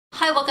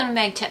Hi, welcome to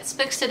Mag Chats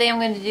Books. Today I'm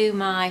going to do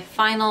my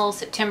final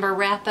September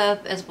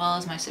wrap-up as well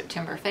as my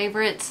September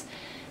favorites.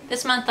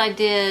 This month I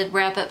did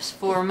wrap-ups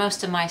for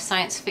most of my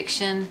science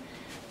fiction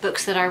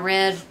books that I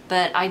read,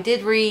 but I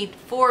did read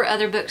 4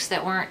 other books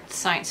that weren't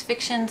science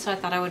fiction, so I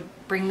thought I would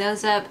bring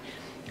those up,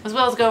 as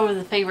well as go over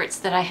the favorites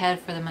that I had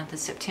for the month of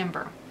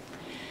September.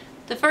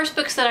 The first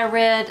books that I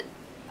read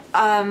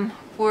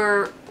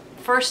were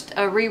first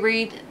a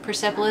reread,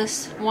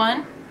 Persepolis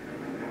 1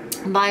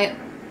 by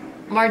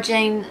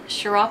Marjane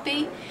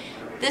Satrapi.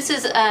 This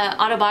is an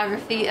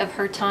autobiography of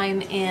her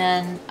time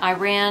in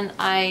Iran.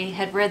 I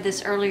had read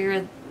this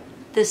earlier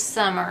this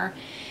summer.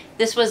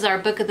 This was our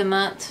book of the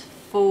month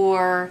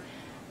for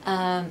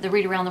the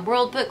Read Around the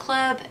World book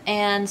club,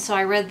 and so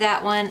I read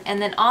that one,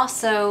 and then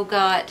also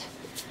got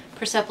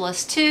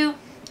Persepolis 2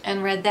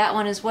 and read that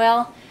one as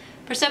well.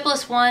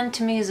 Persepolis 1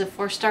 to me is a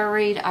 4-star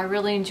read. I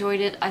really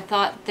enjoyed it. I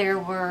thought there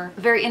were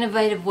very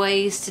innovative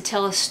ways to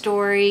tell a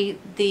story.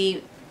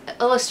 The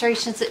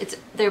illustrations,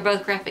 they're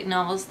both graphic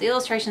novels. The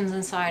illustrations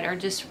inside are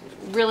just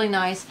really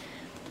nice.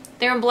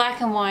 They're in black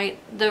and white.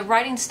 The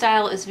writing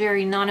style is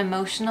very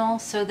non-emotional,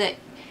 so that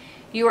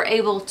you are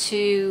able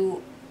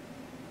to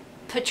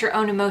put your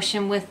own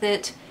emotion with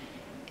it.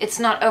 It's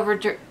not over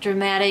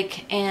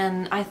dramatic,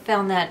 and I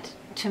found that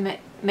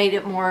made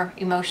it more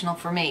emotional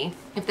for me,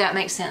 if that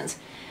makes sense.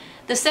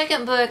 The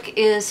second book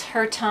is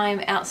her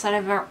time outside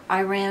of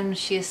Iran.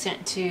 She is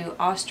sent to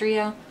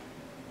Austria.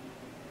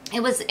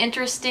 It was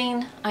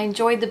interesting. I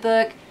enjoyed the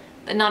book,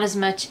 but not as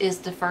much as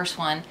the first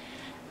one.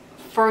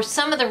 For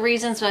some of the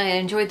reasons I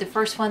enjoyed the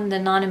first one, the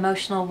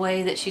non-emotional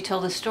way that she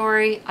told the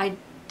story, I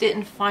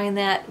didn't find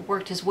that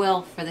worked as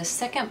well for the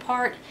second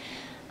part,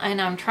 and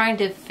I'm trying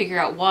to figure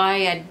out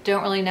why. I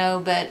don't really know,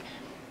 but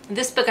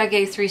this book I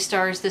gave 3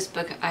 stars. This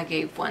book I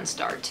gave 1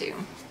 star to.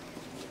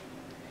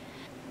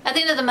 At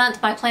the end of the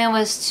month, my plan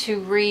was to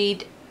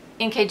read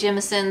N.K.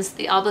 Jemisin's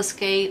The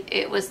Obelisk-Gate.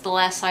 It was the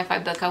last sci-fi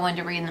book I wanted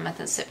to read in the month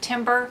of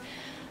September.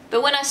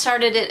 But when I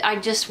started it, I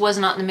just was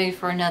not in the mood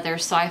for another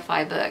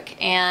sci-fi book,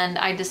 and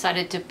I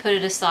decided to put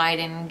it aside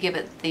and give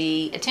it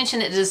the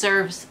attention it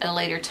deserves at a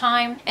later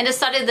time, and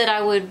decided that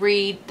I would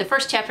read the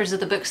first chapters of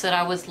the books that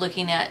I was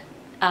looking at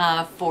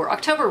for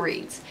October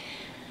reads.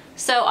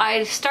 So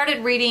I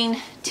started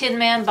reading Tin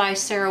Man by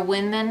Sarah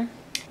Winman.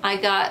 I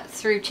got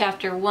through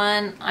chapter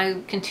 1.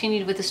 I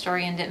continued with the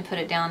story and didn't put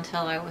it down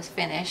until I was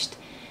finished.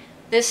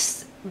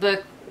 This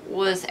book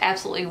was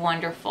absolutely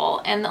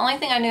wonderful, and the only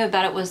thing I knew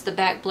about it was the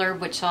back blurb,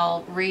 which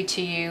I'll read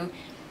to you.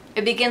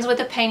 It begins with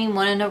a painting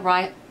won in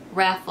a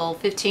raffle,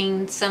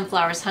 15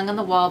 sunflowers hung on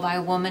the wall by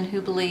a woman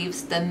who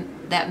believes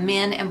that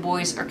men and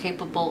boys are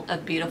capable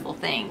of beautiful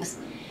things.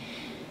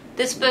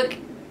 This book,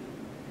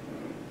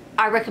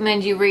 I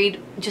recommend you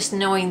read just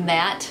knowing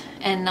that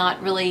and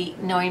not really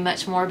knowing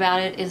much more about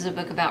it. It is a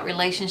book about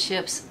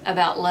relationships,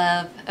 about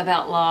love,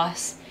 about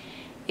loss.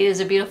 It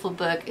is a beautiful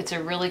book. It's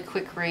a really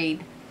quick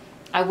read.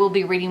 I will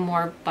be reading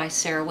more by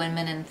Sarah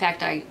Winman. In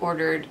fact, I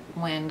ordered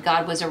When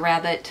God Was a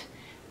Rabbit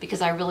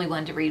because I really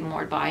wanted to read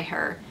more by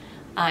her.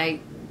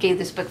 I gave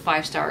this book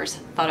 5 stars,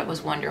 thought it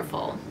was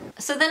wonderful.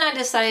 So then I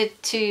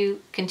decided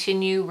to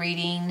continue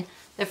reading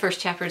the first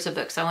chapters of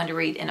books I wanted to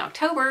read in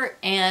October,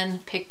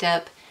 and picked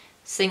up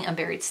Sing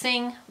Unburied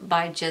Sing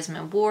by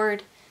Jesmyn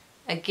Ward.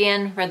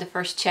 Again, read the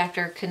first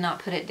chapter, could not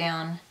put it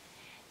down.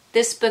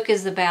 This book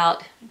is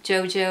about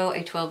Jojo,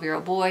 a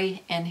 12-year-old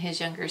boy, and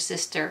his younger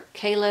sister,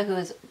 Kayla, who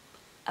is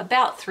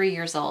about 3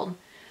 years old.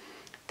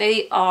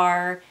 They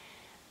are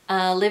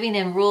living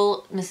in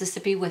rural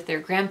Mississippi with their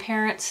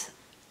grandparents.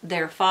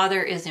 Their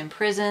father is in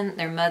prison.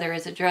 Their mother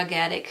is a drug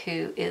addict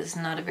who is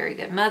not a very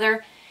good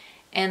mother,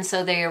 and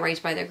so they are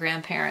raised by their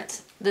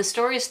grandparents. The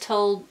story is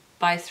told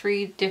by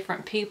 3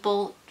 different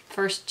people.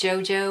 First,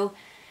 Jojo,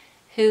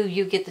 who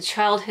you get the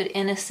childhood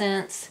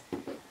innocence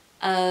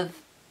of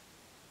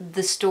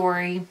the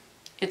story.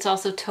 It's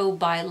also told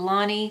by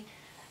Lonnie,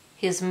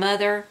 his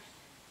mother,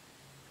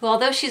 who,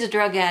 although she's a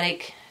drug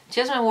addict,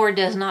 Jesmyn Ward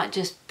does not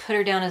just put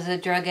her down as a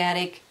drug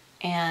addict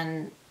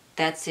and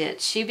that's it.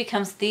 She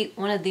becomes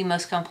one of the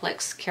most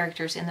complex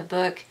characters in the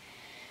book.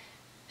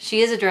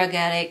 She is a drug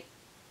addict.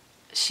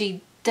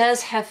 She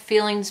does have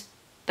feelings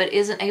but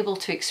isn't able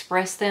to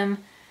express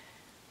them.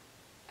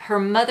 Her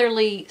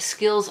motherly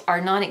skills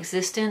are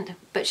non-existent,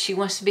 but she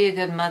wants to be a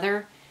good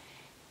mother.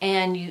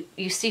 And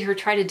you see her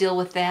try to deal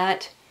with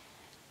that,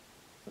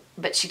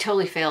 but she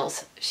totally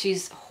fails.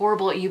 She's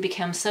horrible. You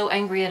become so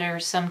angry at her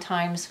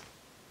sometimes.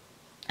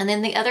 And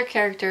then the other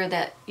character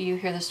that you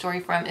hear the story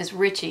from is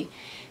Richie,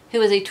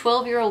 who is a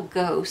 12-year-old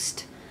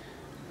ghost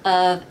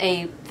of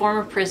a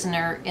former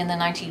prisoner in the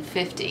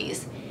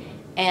 1950s.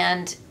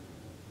 And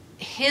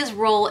his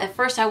role, at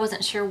first I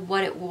wasn't sure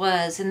what it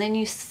was, and then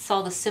you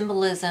saw the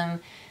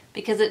symbolism,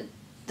 because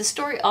the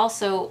story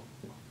also,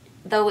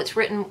 though it's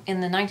written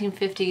in the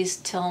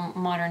 1950s till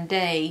modern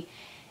day,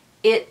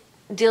 it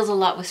deals a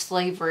lot with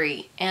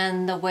slavery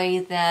and the way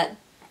that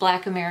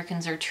Black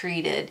Americans are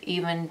treated,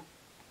 even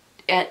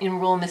in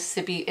rural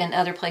Mississippi and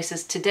other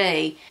places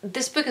today.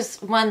 This book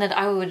is one that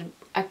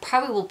I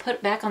probably will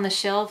put back on the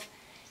shelf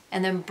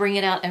and then bring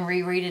it out and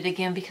reread it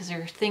again, because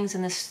there are things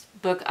in this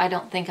book I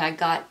don't think I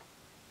got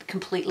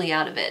completely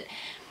out of it.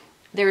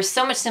 There's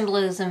so much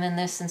symbolism in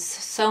this and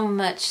so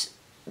much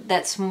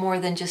that's more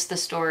than just the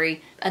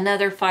story.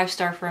 Another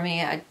 5-star for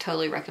me. I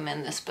totally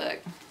recommend this book.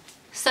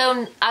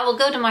 So I will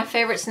go to my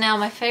favorites now.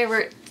 My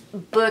favorite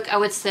book I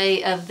would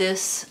say of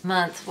this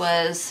month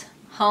was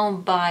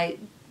Home by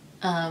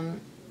Nnedi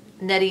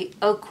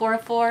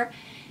Okorafor.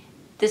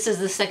 This is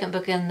the second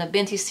book in the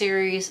Binit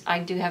series. I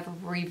do have a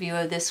review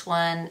of this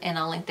one, and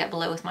I'll link that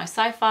below with my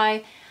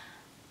sci-fi.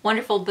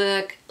 Wonderful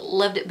book.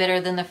 Loved it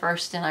better than the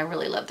first, and I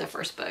really loved the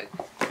first book.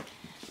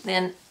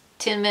 Then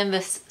 10 Men by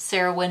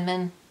Sarah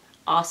Winman.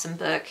 Awesome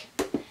book.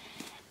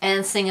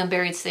 And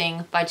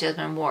Unburied by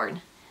Jesmyn.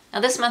 Now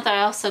this month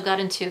I also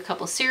got into a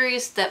couple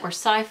series that were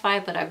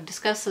sci-fi, but I've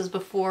discussed those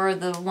before.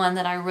 The one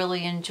that I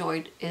really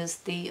enjoyed is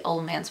The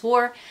Old Man's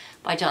War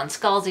by John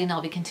Scalzi, and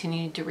I'll be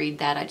continuing to read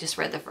that. I just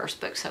read the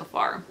first book so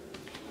far.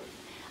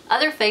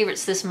 Other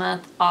favorites this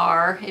month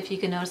are, if you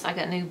can notice, I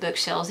got new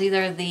bookshelves.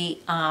 Either the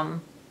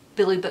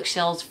Billy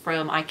bookshelves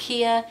from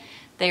IKEA.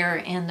 They're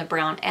in the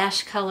brown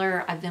ash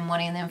color. I've been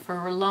wanting them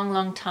for a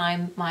long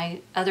time.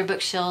 My other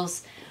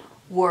bookshelves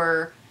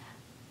were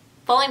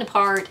falling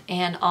apart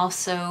and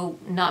also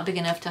not big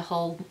enough to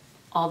hold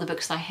all the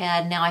books I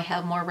had. Now I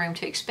have more room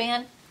to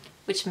expand,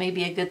 which may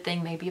be a good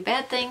thing, maybe a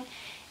bad thing,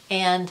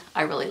 and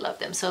I really love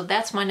them. So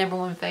that's my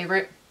 #1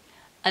 favorite.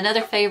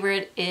 Another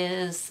favorite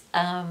is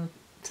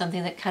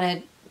something that kind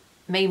of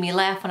made me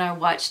laugh when I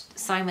watched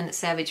Simon at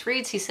Savage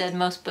Reads. He said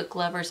most book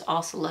lovers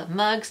also love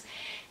mugs,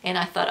 and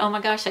I thought, oh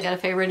my gosh, I got a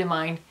favorite in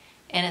mind,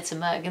 and it's a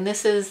mug. And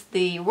this is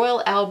the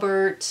Royal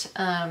Albert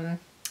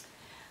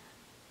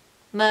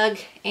mug,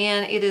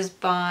 and it is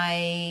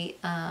by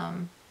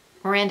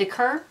Miranda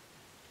Kerr.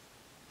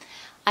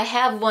 I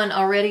have one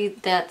already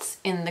that's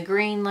in the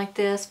green like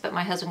this, but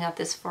my husband got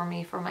this for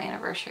me for my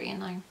anniversary,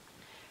 and I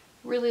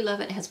really love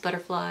it. It has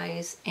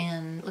butterflies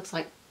and looks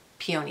like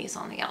peonies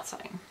on the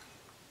outside.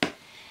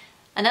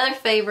 Another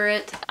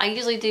favorite, I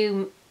usually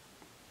do,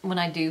 when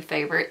I do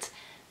favorites,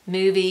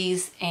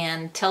 movies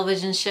and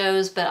television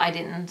shows, but I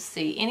didn't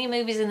see any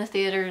movies in the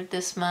theater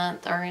this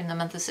month or in the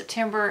month of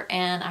September,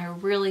 and I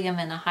really am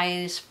in a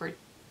hiatus for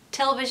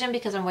television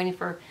because I'm waiting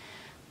for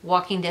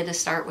Walking Dead to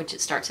start, which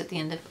it starts at the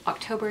end of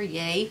October,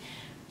 yay.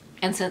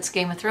 And since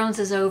Game of Thrones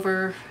is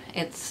over,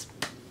 it's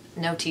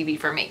no TV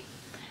for me.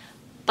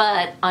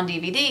 But on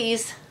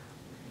DVDs,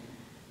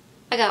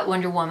 I got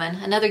Wonder Woman,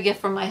 another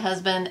gift from my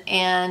husband,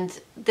 and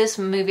this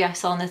movie I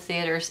saw in the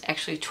theaters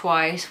actually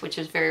twice, which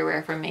is very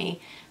rare for me.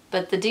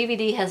 But the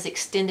DVD has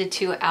extended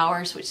 2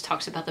 hours, which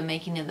talks about the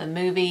making of the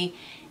movie,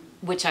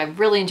 which I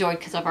really enjoyed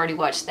because I've already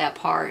watched that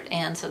part.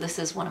 And so this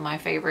is one of my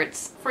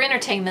favorites for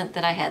entertainment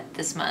that I had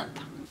this month.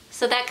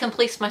 So that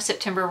completes my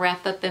September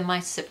wrap up and my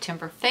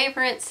September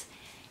favorites.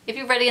 If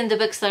you've read any of the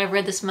books that I've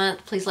read this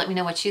month, please let me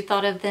know what you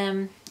thought of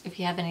them. If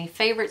you have any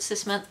favorites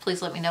this month,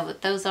 please let me know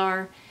what those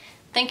are.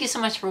 Thank you so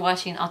much for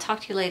watching. I'll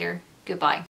talk to you later. Goodbye.